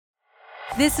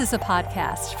This is a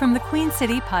podcast from the Queen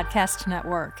City Podcast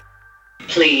Network.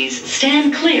 Please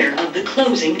stand clear of the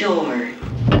closing door.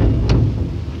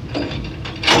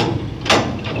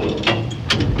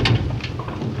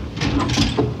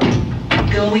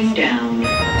 Going down.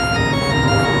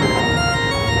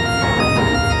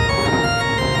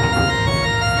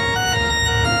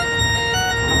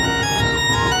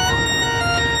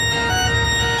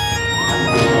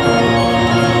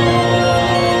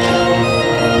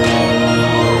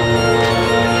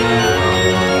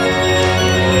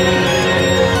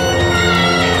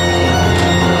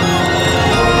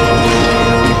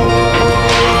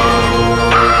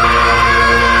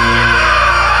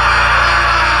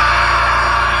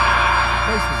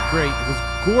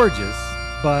 Gorgeous,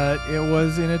 but it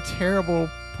was in a terrible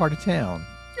part of town.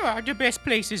 Oh, the best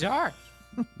places are.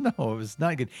 No, it was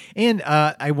not good. And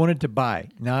I wanted to buy,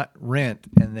 not rent,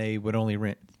 and they would only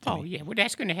rent to me. Yeah, well,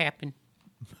 that's going to happen.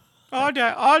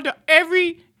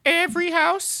 Every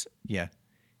house Yeah.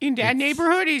 in that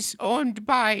neighborhood is owned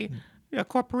by a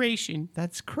corporation.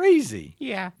 That's crazy.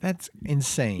 Yeah. That's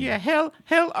insane. Yeah, Hell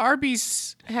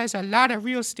Arby's has a lot of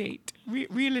real estate.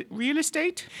 Real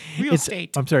estate? Real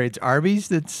estate. I'm sorry, it's Arby's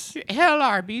that's Hell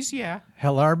Arby's, yeah.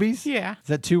 Hell Arby's? Yeah. Is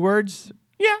that 2 words?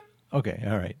 Yeah. Okay,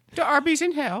 all right. The Arby's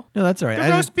in Hell. No, that's all right. The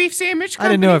roast beef sandwich I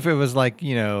company. didn't know if it was like,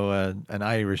 an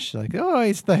Irish, like, oh,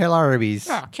 it's the Hell Arby's.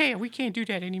 Oh, okay, we can't do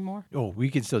that anymore. Oh, we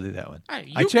can still do that one.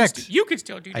 You I checked. You can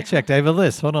still do that. I checked. I have a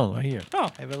list. Hold on, right here. Oh,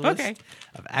 I have a list okay.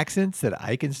 of accents that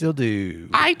I can still do.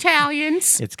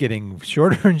 Italians. It's getting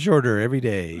shorter and shorter every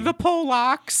day. The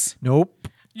Polacks. Nope.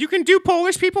 You can do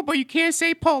Polish people, but you can't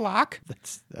say Polak.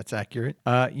 That's accurate.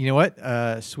 You know what?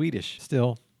 Swedish.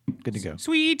 Still good to go.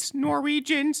 Swedes,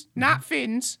 Norwegians, not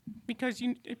Finns, because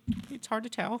it's hard to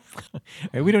tell.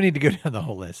 Hey, we don't need to go down the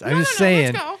whole list. I'm just No,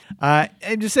 saying. let's go.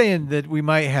 I'm just saying that we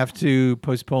might have to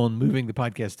postpone moving the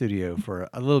podcast studio for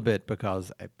a little bit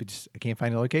because I can't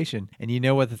find a location. And you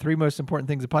know what the 3 most important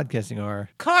things of podcasting are?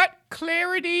 Cut,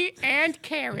 clarity, and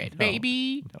carrot,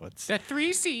 baby. No, it's the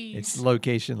 3 C's. It's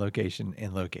location, location,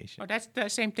 and location. Oh, that's the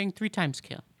same thing 3 times,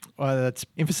 Kill. Well, that's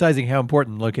emphasizing how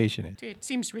important location is. It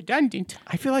seems redundant.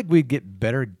 I feel like we'd get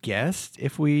better guests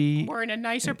if we. We're in a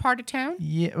nicer part of town.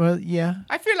 Yeah. Well, yeah.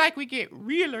 I feel like we get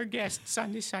realer guests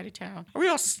on this side of town. A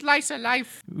real slice of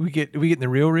life. We getting the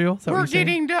real. Is that what We're you're saying?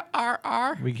 getting the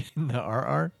RR. We getting the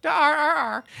RR. The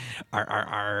RRR.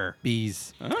 RRR.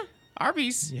 Bees. Huh?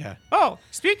 Arby's. Yeah. Oh,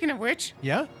 speaking of which,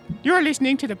 Yeah. you're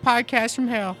listening to the podcast from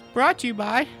Hell, brought to you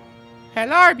by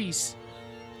Hell Arby's.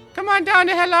 Come on down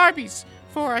to Hell Arby's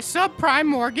for a subprime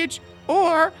mortgage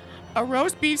or a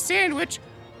roast beef sandwich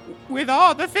with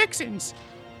all the fixins.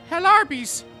 Hell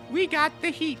Arby's, we got the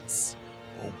heats.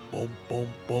 Boom, boom, boom,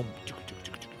 boom.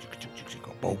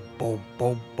 Boom, boom,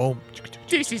 boom, boom.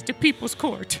 This is the People's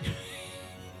Court.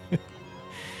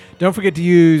 Don't forget to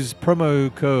use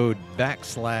promo code /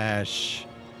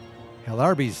 Hell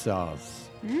Arby's sauce.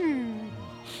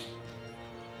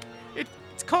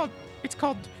 It's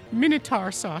called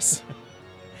Minotaur sauce.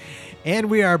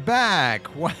 And we are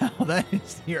back. Wow, that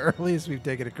is the earliest we've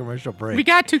taken a commercial break. We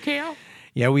got to, KL.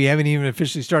 Yeah, we haven't even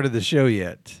officially started the show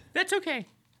yet. That's okay.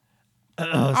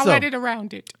 I'll edit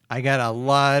around it. I got a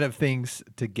lot of things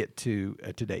to get to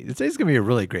today. Today's going to be a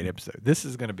really great episode. This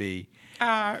is going to be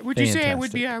would you say it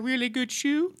would fantastic. be a really good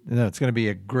shoe? No, it's going to be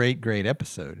a great, great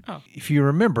episode. Oh. If you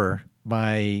remember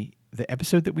the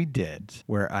episode that we did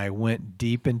where I went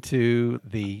deep into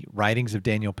the writings of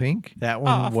Daniel Pink, that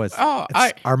one was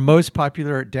our most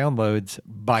popular downloads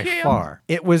by far.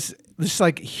 It was just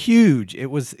like huge. It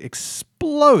was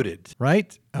exploded,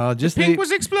 right? Pink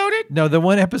was exploded? No, the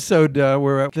one episode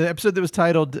the episode that was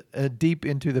titled Deep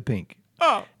into the Pink.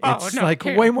 It's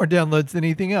way more downloads than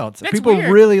anything else. That's People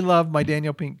weird. really love my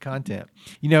Daniel Pink content.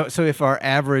 So if our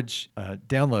average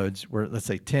downloads were, let's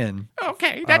say, 10.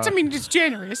 Okay, that's it's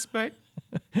generous, but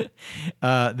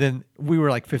then we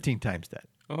were like 15 times that.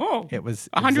 Oh, It was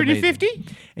 150?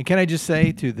 And can I just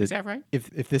say to the, Is that right?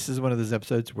 If this is one of those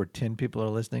episodes where 10 people are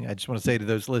listening, I just want to say to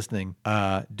those listening,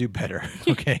 do better.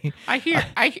 Okay.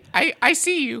 I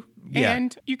see you, Yeah.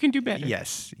 and you can do better.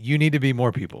 Yes, you need to be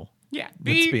more people. Yeah,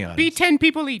 Let's be honest. be 10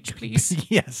 people each, please.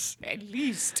 Yes. At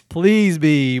least. Please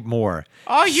be more.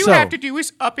 All you have to do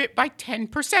is up it by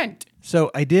 10%.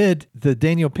 So I did the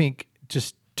Daniel Pink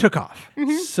just took off.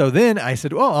 Mm-hmm. So then I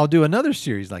said, well, I'll do another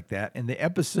series like that. And the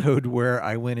episode where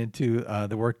I went into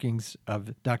the workings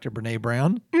of Dr. Brene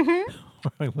Brown,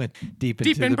 I went deep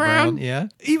into in the Brown? Yeah.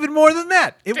 Even more than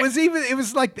that. It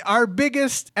was like our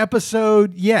biggest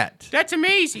episode yet. That's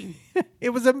amazing.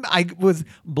 I was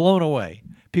blown away.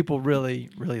 people really,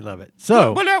 really love it.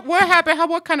 So, what happened?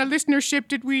 What kind of listenership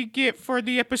did we get for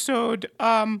the episode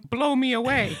 "Blow Me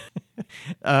Away"?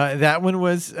 That one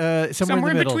was somewhere in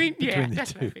the middle. between the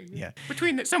that's two. what I figured.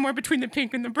 Yeah. Somewhere between the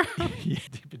pink and the brown. Yeah.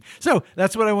 So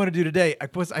that's what I want to do today.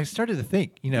 I started to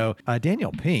think,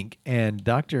 Daniel Pink and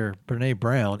Dr. Brene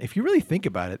Brown, if you really think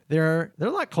about it, they're a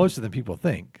lot closer than people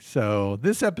think. So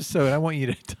this episode, I want you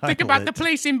to think about the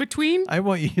place in between. I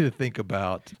want you to think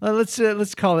about,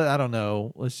 let's call it, I don't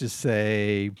know, let's just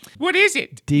say. What is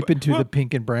it? Deep into the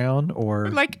pink and brown, or.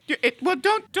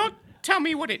 Don't tell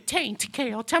me what it tain't,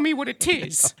 Kale. Tell me what it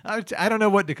is. I don't know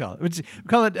what to call it.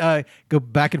 Call it go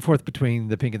back and forth between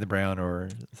the pink and the brown, or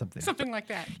something. Something like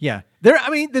that. Yeah,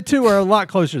 the two are a lot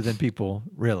closer than people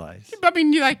realize. I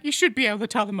mean, you should be able to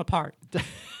tell them apart.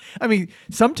 I mean,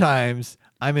 sometimes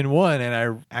I'm in one and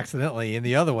I accidentally in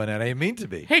the other one, and I didn't mean to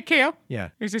be. Hey, Kale. Yeah.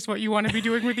 Is this what you want to be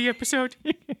doing with the episode?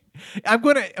 I'm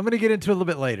gonna get into it a little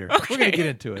bit later. Okay. We're gonna get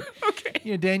into it.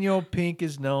 Okay. Daniel Pink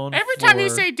is known. Every time you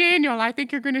say Daniel, I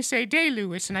think you're going to say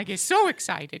Day-Lewis, and I get so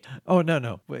excited. Oh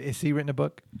no! Wait, has he written a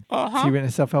book? Uh-huh. Has he written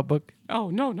a self-help book? Oh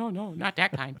no, not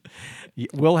that kind.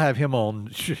 We'll have him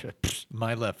on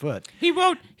My Left Foot. He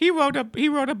wrote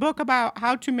a book about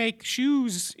how to make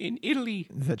shoes in Italy.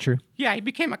 Is that true? Yeah, he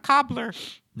became a cobbler.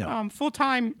 No. Full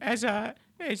time as a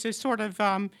sort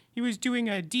of he was doing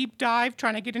a deep dive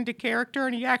trying to get into character,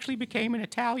 and he actually became an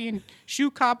Italian shoe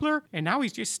cobbler, and now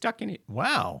he's just stuck in it.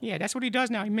 Wow. Yeah, that's what he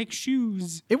does now. He makes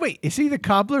shoes. Hey, wait, is he the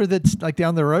cobbler that's like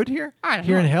down the road here? I don't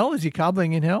here know. in hell? Is he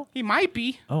cobbling in hell? He might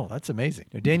be. Oh, that's amazing.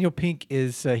 Now, Daniel Pink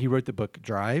is, he wrote the book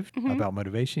Drive about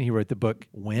motivation. He wrote the book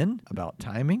Win about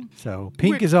timing. So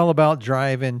Pink is all about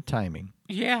drive and timing.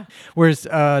 Yeah. Whereas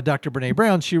Dr. Brene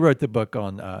Brown, she wrote the book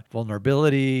on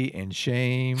vulnerability and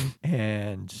shame,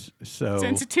 and so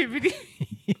sensitivity.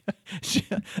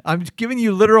 I'm giving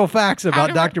you literal facts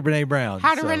about Dr. Brene Brown.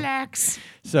 How to relax.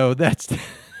 So that's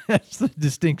the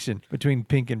distinction between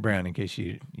Pink and Brown, in case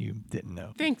you didn't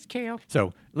know. Thanks, Kale.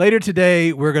 So later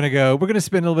today, we're gonna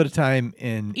spend a little bit of time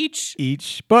in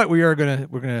each, but we're gonna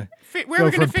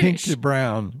go from pink to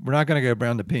brown. We're not gonna go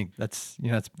brown to pink. That's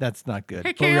not good.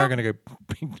 Hey, but we Kale. are gonna go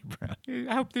pink to brown.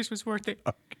 I hope this was worth it.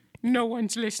 Okay. No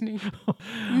one's listening.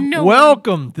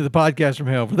 Welcome to the podcast from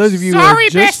hell. For those of you who are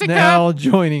just now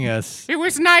joining us. It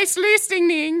was nice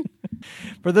listening.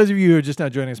 For those of you who are just now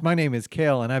joining us, my name is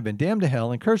Kale, and I've been damned to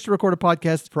hell and cursed to record a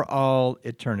podcast for all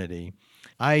eternity.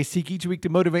 I seek each week to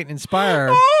motivate and inspire.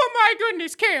 Oh my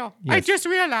goodness, Kale. Yes. I just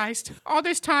realized all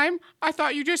this time I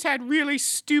thought you just had really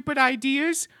stupid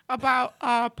ideas about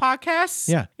podcasts.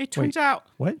 Yeah. It turns out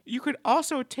what? You could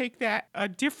also take that a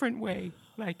different way.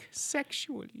 Like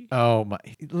sexually. Oh my!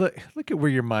 Look at where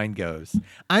your mind goes.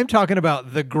 I'm talking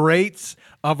about the greats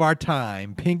of our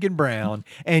time, Pink and Brown,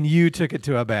 and you took it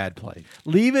to a bad place.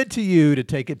 Leave it to you to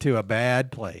take it to a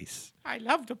bad place. I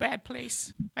love the bad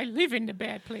place. I live in the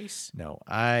bad place. No,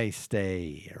 I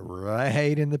stay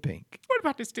right in the pink. What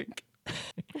about the stink?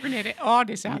 We're gonna edit all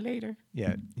this out later.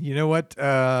 Yeah, you know what?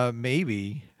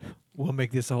 Maybe we'll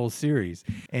make this a whole series,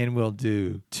 and we'll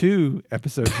do 2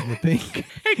 episodes in the pink.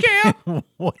 Hey, Kale.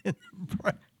 One in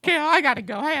brown. Kale, I gotta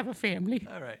go. I have a family.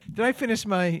 All right. Did I finish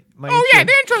my Oh, intro? yeah,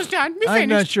 the intro's done. We I'm finished.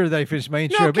 not sure that I finished my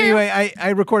intro. No, but Kale. anyway, I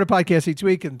record a podcast each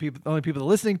week, and the only people that are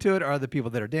listening to it are the people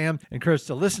that are damned and cursed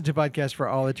to listen to podcasts for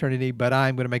all eternity, but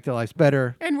I'm going to make their lives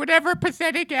better. And whatever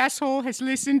pathetic asshole has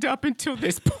listened up until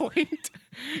this point,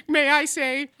 may I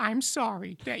say, I'm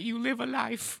sorry that you live a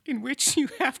life in which you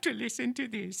have to listen to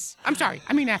this. I'm sorry.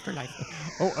 I mean afterlife.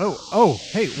 Oh,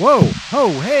 hey,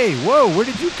 whoa, where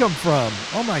did you come from?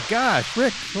 Oh my gosh,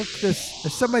 Rick, look, there's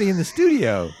somebody in the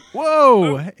studio.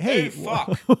 Whoa, hey.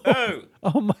 Fuck.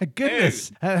 Oh my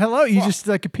goodness. Hello, you just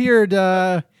like appeared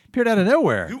out of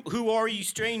nowhere. Who are you,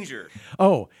 stranger?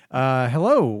 Oh,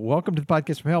 hello, welcome to the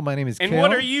podcast from hell. My name is And Kale.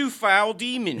 what are you, foul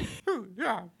demon?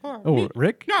 Oh,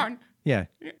 Rick? None. Yeah.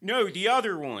 No, the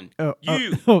other one. Oh,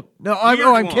 You. no, I'm Weird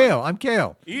one. Kale. I'm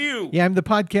Kale. You. Yeah, I'm the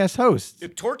podcast host.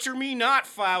 Torture me not,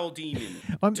 foul demon.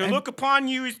 To look upon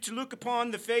you is to look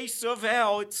upon the face of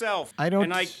hell itself. I don't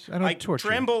And I torture.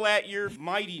 tremble at your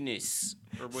mightiness,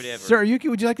 or whatever. Sir, would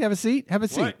you like to have a seat? Have a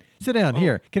seat. What? Sit down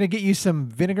here. Can I get you some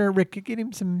vinegar? Rick, get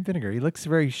him some vinegar. He looks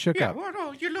very shook Yeah, up. well,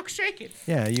 no, you look shaken.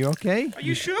 Yeah, you okay? Are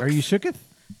you shook? Are you shooketh?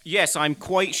 Yes, I'm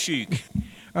quite shook.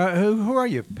 Who are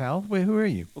you, pal? Wait, who are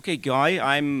you? Okay, guy,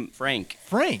 I'm Frank.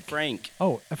 Frank.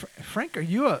 Oh, Frank, are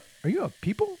you a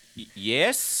people?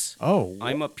 Yes. Oh,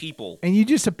 I'm a people. And you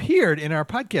just appeared in our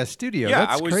podcast studio. Yeah,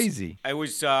 That's crazy. I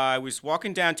was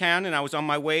walking downtown, and I was on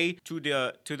my way to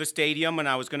the stadium, and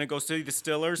I was gonna go see the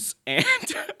Steelers, and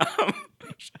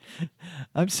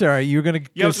I'm sorry. You were going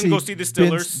to I was going to go see the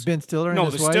Stillers. Ben Stiller No,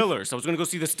 and the his wife? Stillers. I was going to go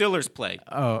see the Stillers play.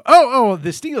 Oh, the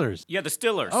Steelers. Yeah, the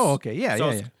Stillers. Oh, okay. Yeah,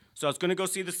 so yeah. So I was going to go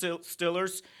see the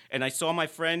Stillers, and I saw my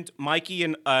friend Mikey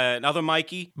and another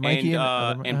Mikey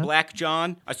and Black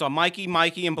John. I saw Mikey,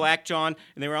 and Black John,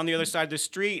 and they were on the other side of the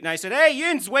street. And I said, "Hey,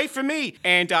 Yins, wait for me!"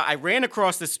 And I ran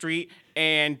across the street,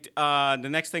 and the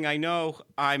next thing I know,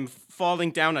 I'm falling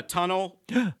down a tunnel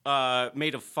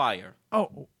made of fire.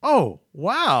 Oh,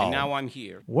 wow. And now I'm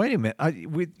here. Wait a minute.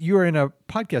 You were in a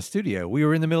podcast studio. We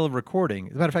were in the middle of recording.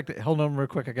 As a matter of fact, hold on real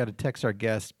quick. I got to text our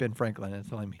guest, Ben Franklin, and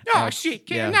tell him. Oh, shit.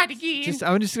 Not again.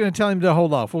 I'm just going to tell him to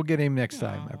hold off. We'll get him next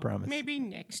time, I promise. Maybe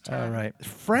next time. All right.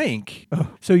 Frank.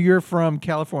 So you're from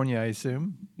California, I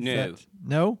assume? No.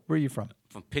 No? Where are you from?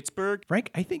 From Pittsburgh.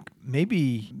 Frank, I think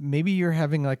maybe you're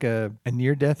having like a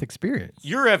near-death experience.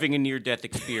 You're having a near-death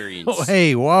experience. Oh,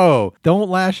 hey, whoa. Don't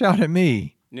lash out at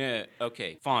me. No,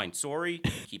 okay, fine. Sorry.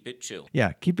 Keep it chill.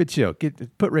 Yeah, keep it chill.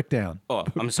 Put Rick down. Oh,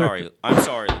 I'm sorry. I'm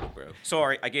sorry, little bro.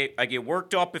 Sorry. I get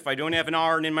worked up if I don't have an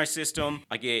iron in my system.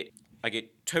 I get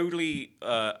totally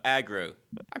aggro.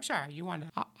 I'm sorry. You want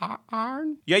an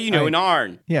iron? Yeah, an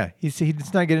iron. Yeah, he's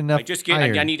not getting enough.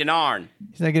 I need an iron.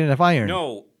 He's not getting enough iron.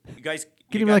 No, you guys.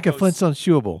 Get him like a Flintstone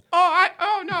chewable.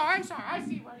 Oh no, I'm sorry. I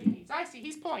see what he means. I see.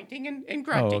 He's pointing and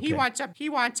grunting. Oh, okay. He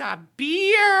wants a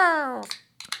beer.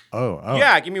 Oh.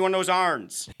 Yeah, give me one of those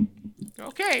irons.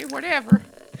 Okay, whatever.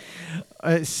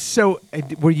 So,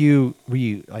 were you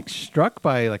like struck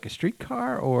by like a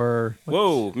streetcar or?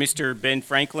 Whoa, Mr. Ben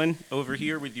Franklin over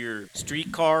here with your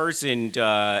streetcars and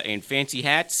fancy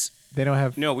hats. They don't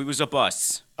have. No, it was a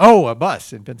bus. Oh, a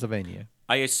bus in Pennsylvania.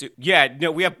 I assume. Yeah,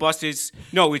 no, we have buses.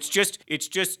 No, it's just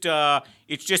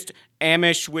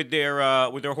Amish with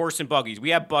their horse and buggies. We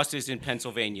have buses in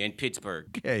Pennsylvania, in Pittsburgh.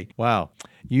 Okay. Wow.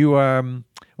 You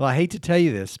well, I hate to tell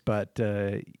you this, but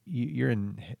you're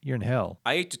in hell.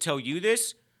 I hate to tell you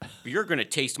this, but you're gonna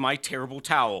taste my terrible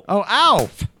towel. Oh, ow!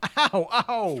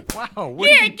 Ow! Wow!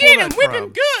 Yeah, get him! Whip him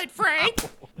good, Frank.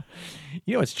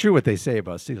 You know, it's true what they say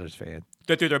about Steelers fans.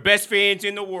 That they're the best fans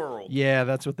in the world. Yeah,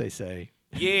 that's what they say.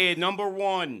 Yeah, number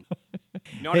one.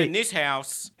 Not in this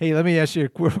house. Hey, let me ask you a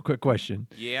real quick question.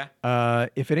 Yeah?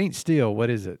 If it ain't steel, what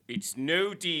is it? It's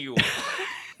no deal.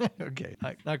 Okay,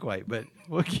 not quite, but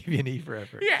we'll give you an E for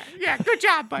effort. Yeah, good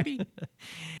job, buddy.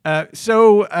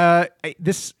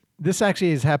 This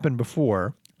actually has happened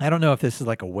before. I don't know if this is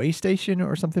like a way station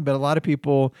or something, but a lot of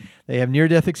people, they have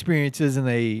near-death experiences and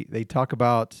they talk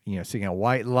about, seeing a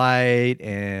white light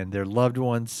and their loved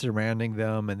ones surrounding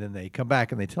them, and then they come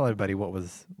back and they tell everybody what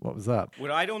was up.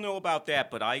 Well, I don't know about that,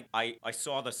 but I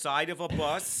saw the side of a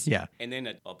bus. Yeah. And then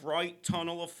a bright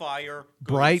tunnel of fire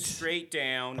straight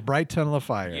down. A bright tunnel of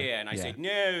fire. Yeah, and I said,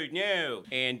 no.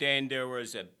 And then there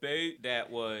was a boat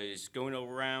that was going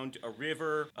around a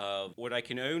river of what I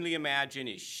can only imagine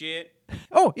is shit.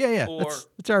 Oh, yeah. Or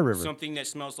it's our river. Something that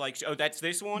smells like... Oh, that's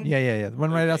this one? Yeah. The one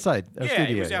right outside. Yeah,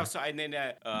 it was outside. And then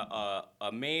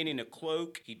a man in a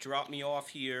cloak, he dropped me off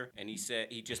here, and he said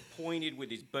he just pointed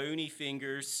with his bony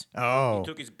fingers. Oh. He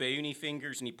took his bony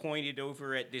fingers, and he pointed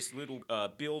over at this little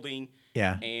building.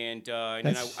 Yeah. And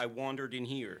then I wandered in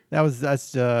here.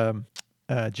 That's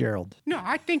Gerald. No,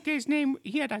 I think his name,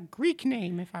 he had a Greek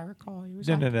name, if I recall. He was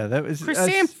No. That was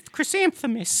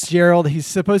Chrysanthemous. Gerald. He's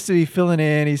supposed to be filling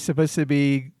in. He's supposed to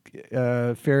be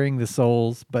ferrying the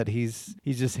souls, but he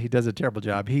does a terrible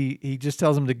job. He just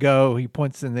tells him to go. He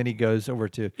points and then he goes over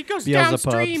to he goes Beelzebub's,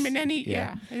 downstream and then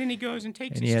and then he goes and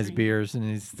takes. And he has beers and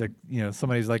he's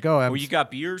somebody's like, oh, you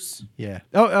got beers? Yeah.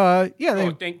 Oh, yeah. They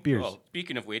have beers. Oh,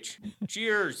 speaking of which,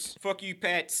 cheers. Fuck you,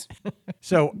 pets.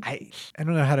 So I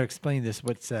don't know how to explain this.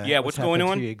 What's going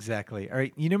on? To you exactly? All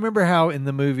right. You remember how in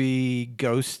the movie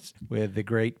Ghost with the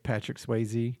great Patrick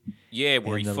Swayze? Yeah,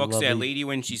 where he fucks that lady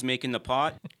when she's making the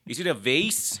pot. Is it a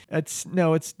vase? It's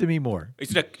Demi Moore.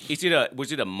 Was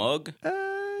it a mug?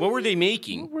 What were they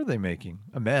making? What were they making?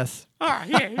 A mess.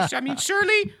 Yeah. I mean,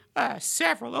 surely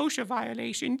several OSHA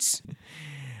violations.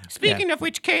 Speaking of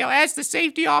which, Kale, as the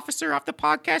safety officer of the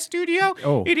podcast studio,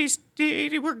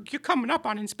 you're coming up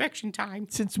on inspection time.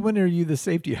 Since when are you the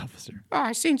safety officer?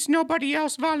 Since nobody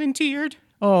else volunteered.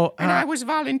 Oh, and I was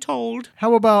voluntold.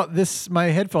 How about this? My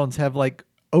headphones have like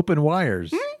open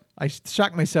wires. I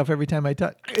shock myself every time I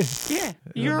touch. Yeah,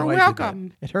 you're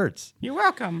welcome. It hurts. You're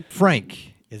welcome.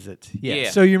 Frank, is it? Yeah.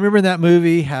 So you remember in that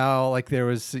movie how like there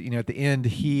was, at the end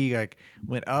he like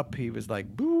went up. He was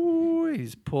like, boo.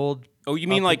 He's pulled. Oh, you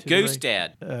mean like Ghost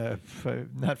Dad?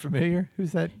 Not familiar.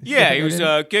 Who's that? Yeah, he was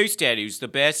Ghost Dad. He was the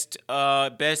best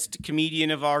comedian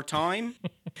of our time.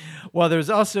 Well, there's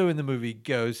also in the movie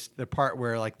Ghost the part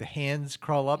where like the hands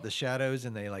crawl up the shadows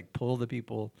and they like pull the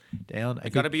people down. I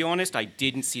gotta be honest, I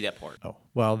didn't see that part. Oh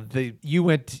well, you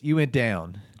went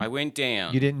down. I went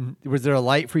down. You didn't. Was there a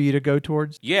light for you to go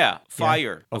towards? Yeah,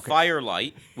 fire. Yeah? Okay. A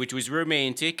firelight, which was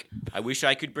romantic. I wish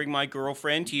I could bring my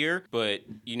girlfriend here, but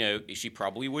she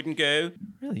probably wouldn't go.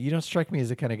 Really, you don't strike me as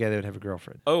the kind of guy that would have a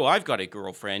girlfriend. Oh, I've got a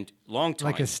girlfriend. Long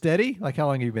time. Like a steady? Like how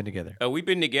long have you been together? Oh, we've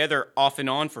been together off and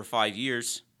on for 5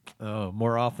 years. Oh,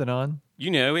 more off than on?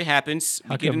 It happens.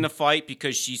 We get in a fight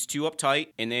because she's too uptight,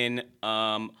 and then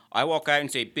I walk out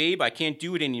and say, babe, I can't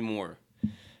do it anymore.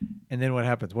 And then what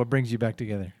happens? What brings you back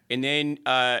together? And then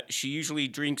she usually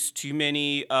drinks too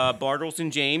many Bartles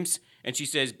and James, and she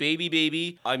says,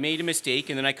 baby, I made a mistake,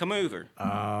 and then I come over.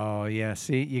 Oh, yeah.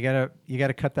 See, you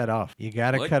gotta cut that off. You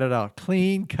gotta cut it off.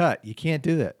 Clean cut. You can't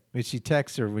do that. When she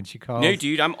texts or when she calls. No,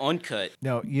 dude, I'm uncut.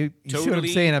 No, you see what I'm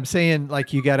saying? I'm saying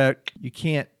like you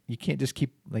can't just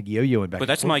keep like yo-yoing back. But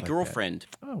that's my like girlfriend.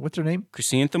 That. Oh, what's her name?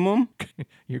 Chrysanthemum.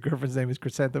 Your girlfriend's name is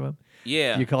Chrysanthemum?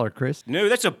 Yeah. You call her Chris? No,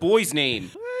 that's a boy's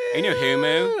name. Ain't no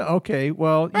homo. Okay,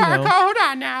 well, you know. Hold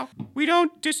on now. We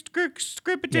don't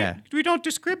discriminate. Yeah. We don't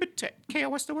discriminate. Kale,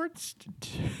 what's the word?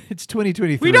 It's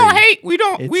 2023. We don't hate.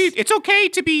 It's okay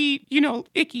to be,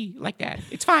 icky like that.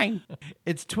 It's fine.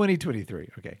 It's 2023.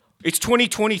 Okay. It's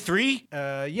 2023?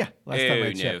 Yeah. Last time I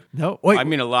no. checked. No, wait.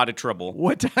 I'm in a lot of trouble.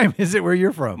 What time is it where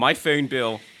you're from? My phone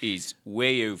bill is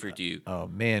way overdue. Oh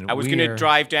man. I was gonna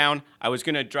drive down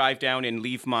and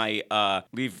leave my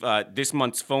this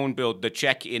month's phone bill, the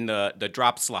check in the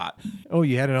drop slot. Oh,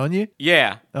 you had it on you?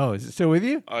 Yeah. Oh, is it still with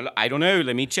you? I don't know.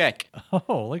 Let me check.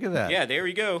 Oh, look at that. Yeah, there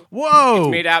we go. Whoa.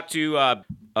 It's made out to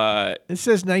It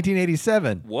says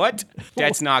 1987. What?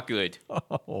 That's not good.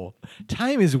 Oh,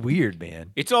 time is weird,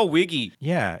 man. It's all wiggy.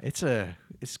 Yeah, it's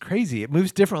crazy. It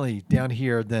moves differently down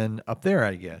here than up there,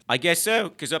 I guess. I guess so,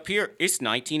 because up here it's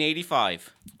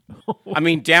 1985. I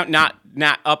mean,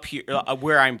 not up here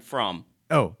where I'm from.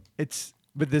 Oh,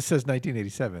 but this says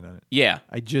 1987 on it. Yeah.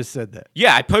 I just said that.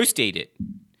 Yeah, I post-date it.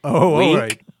 Oh, Wink. all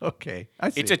right. Okay, I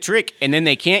see. It's a trick, and then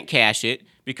they can't cash it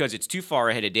because it's too far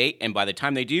ahead of date, and by the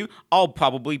time they do, I'll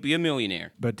probably be a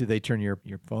millionaire. But did they turn your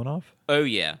phone off? Oh,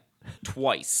 yeah.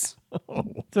 Twice.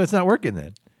 So it's not working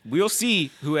then. We'll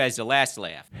see who has the last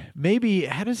laugh. Maybe,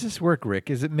 how does this work, Rick?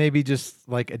 Is it maybe just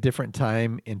like a different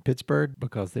time in Pittsburgh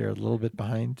because they're a little bit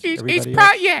behind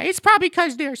everybody else? It's probably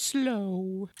because they're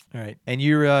slow. All right. And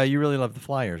you really love the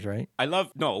Flyers, right? I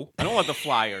don't love the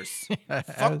Flyers.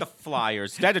 Fuck the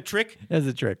Flyers. Is that a trick? That's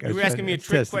a trick. You were asking me a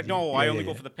trick? No, I only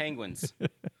go for the Penguins.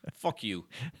 Fuck you.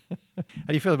 How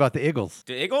do you feel about the Eagles?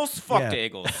 The Eagles? Fuck the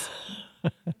Eagles.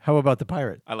 How about the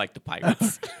Pirates? I like the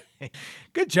Pirates.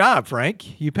 Good job,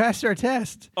 Frank. You passed our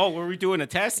test. Oh, were we doing a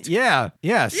test? Yeah. So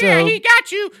yeah, he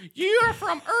got you. You're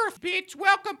from Earth, bitch.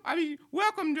 Welcome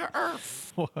to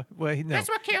Earth. Well, no. That's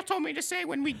what Kale told me to say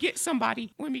when we get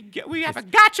somebody. When we have a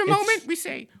gotcha moment, we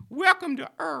say, welcome to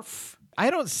Earth. I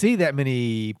don't see that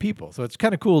many people, so it's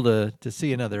kind of cool to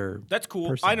see another. That's cool.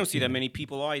 person. I don't see that many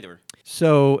people either.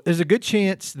 So there's a good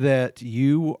chance that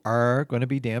you are going to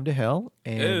be damned to hell,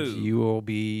 and you will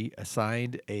be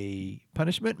assigned a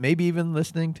punishment, maybe even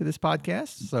listening to this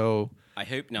podcast. So I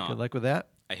hope not. Good luck with that.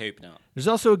 I hope not. There's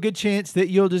also a good chance that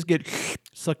you'll just get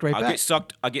sucked right back.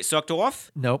 I'll get sucked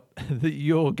off? Nope. That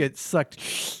you'll get sucked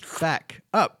back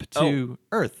up to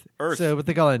Earth. So what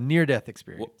they call a near-death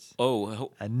experience.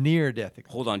 A near-death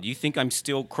experience. Hold on. Do you think I'm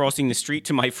still crossing the street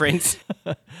to my friends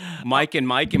Mike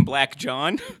and Black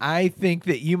John? I think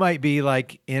that you might be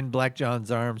like in Black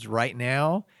John's arms right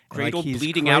now. Cradled, like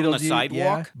bleeding out on the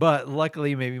sidewalk? Yeah. But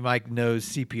luckily, maybe Mike knows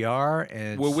CPR.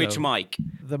 And well, which Mike?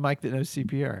 The Mike that knows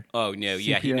CPR. Oh, no. CPR,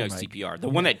 yeah, he knows Mike. CPR. The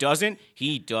one that doesn't,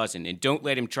 he doesn't. And don't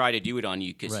let him try to do it on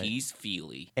you because he's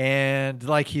feely. And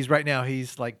like he's right now,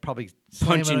 he's like probably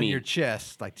punching on your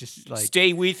chest. Like just like.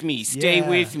 Stay with me. Stay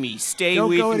with me. Stay don't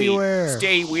with go me. Anywhere.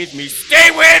 Stay with me.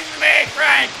 Stay with me,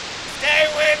 Frank. Stay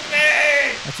with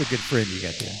me. That's a good friend you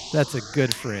got there. That's a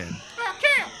good friend.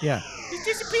 Kale. Yeah. He's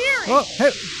disappearing. Oh,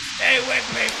 hey. Stay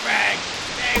with me, Frank.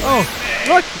 Stay with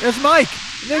me. Look, there's Mike.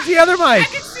 There's the other Mike. I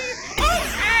can see.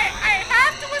 I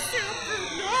have to assume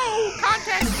through no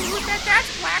context clues that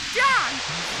that's Black John.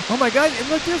 Oh my God! And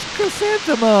look, there's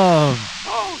Chrysanthemum.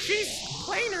 Oh, she's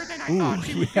plainer than I thought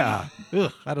she would be.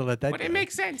 Ugh, I don't let that. But it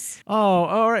makes sense. Oh,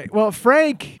 all right. Well,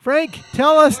 Frank,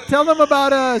 tell them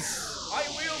about us. I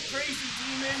will, crazy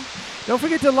demon. Don't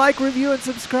forget to like, review, and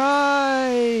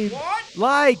subscribe. What?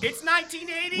 Like. It's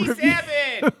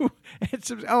 1987.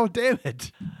 Oh, damn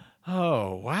it.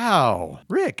 Oh, wow.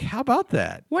 Rick, how about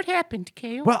that? What happened,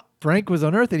 Kale? Well, Frank was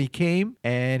on Earth and he came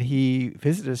and he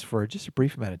visited us for just a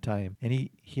brief amount of time and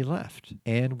he left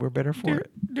and we're better for it.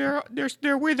 They're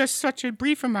with us such a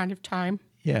brief amount of time.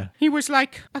 Yeah. He was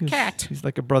like a cat. He's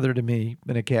like a brother to me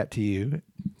and a cat to you.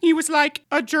 He was like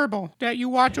a gerbil that you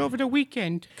watch over the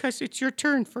weekend because it's your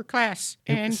turn for class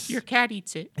and your cat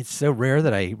eats it. It's so rare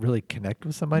that I really connect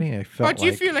with somebody and I felt do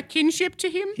you feel a kinship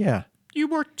to him? Yeah. You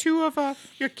were two of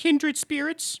your kindred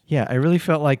spirits? Yeah, I really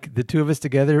felt like the two of us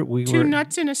together, we were... Two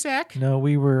nuts in a sack? No,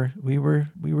 we were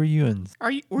Yuns.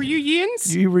 Were you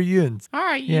Yins? You were Yuns. All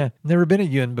right. Yeah, never been a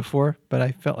Yun before, but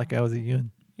I felt like I was a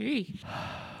Yun. Hey,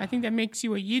 I think that makes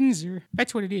you a Yinzer.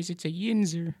 That's what it is. It's a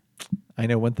Yinzer. I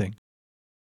know one thing.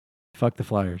 Fuck the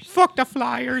Flyers. Fuck the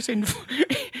Flyers and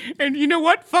you know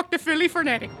what? Fuck the Philly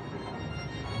Fanatic.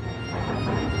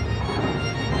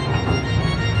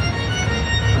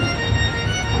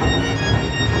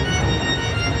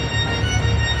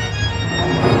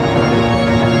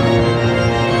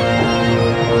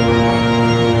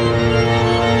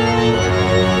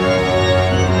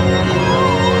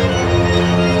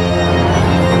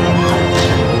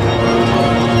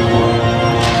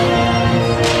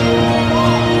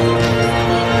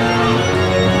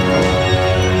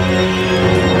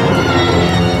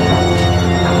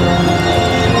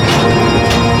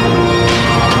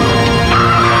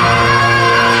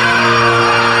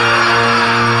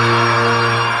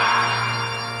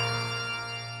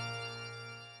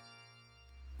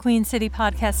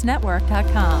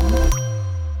 QueenCityPodcastNetwork.com.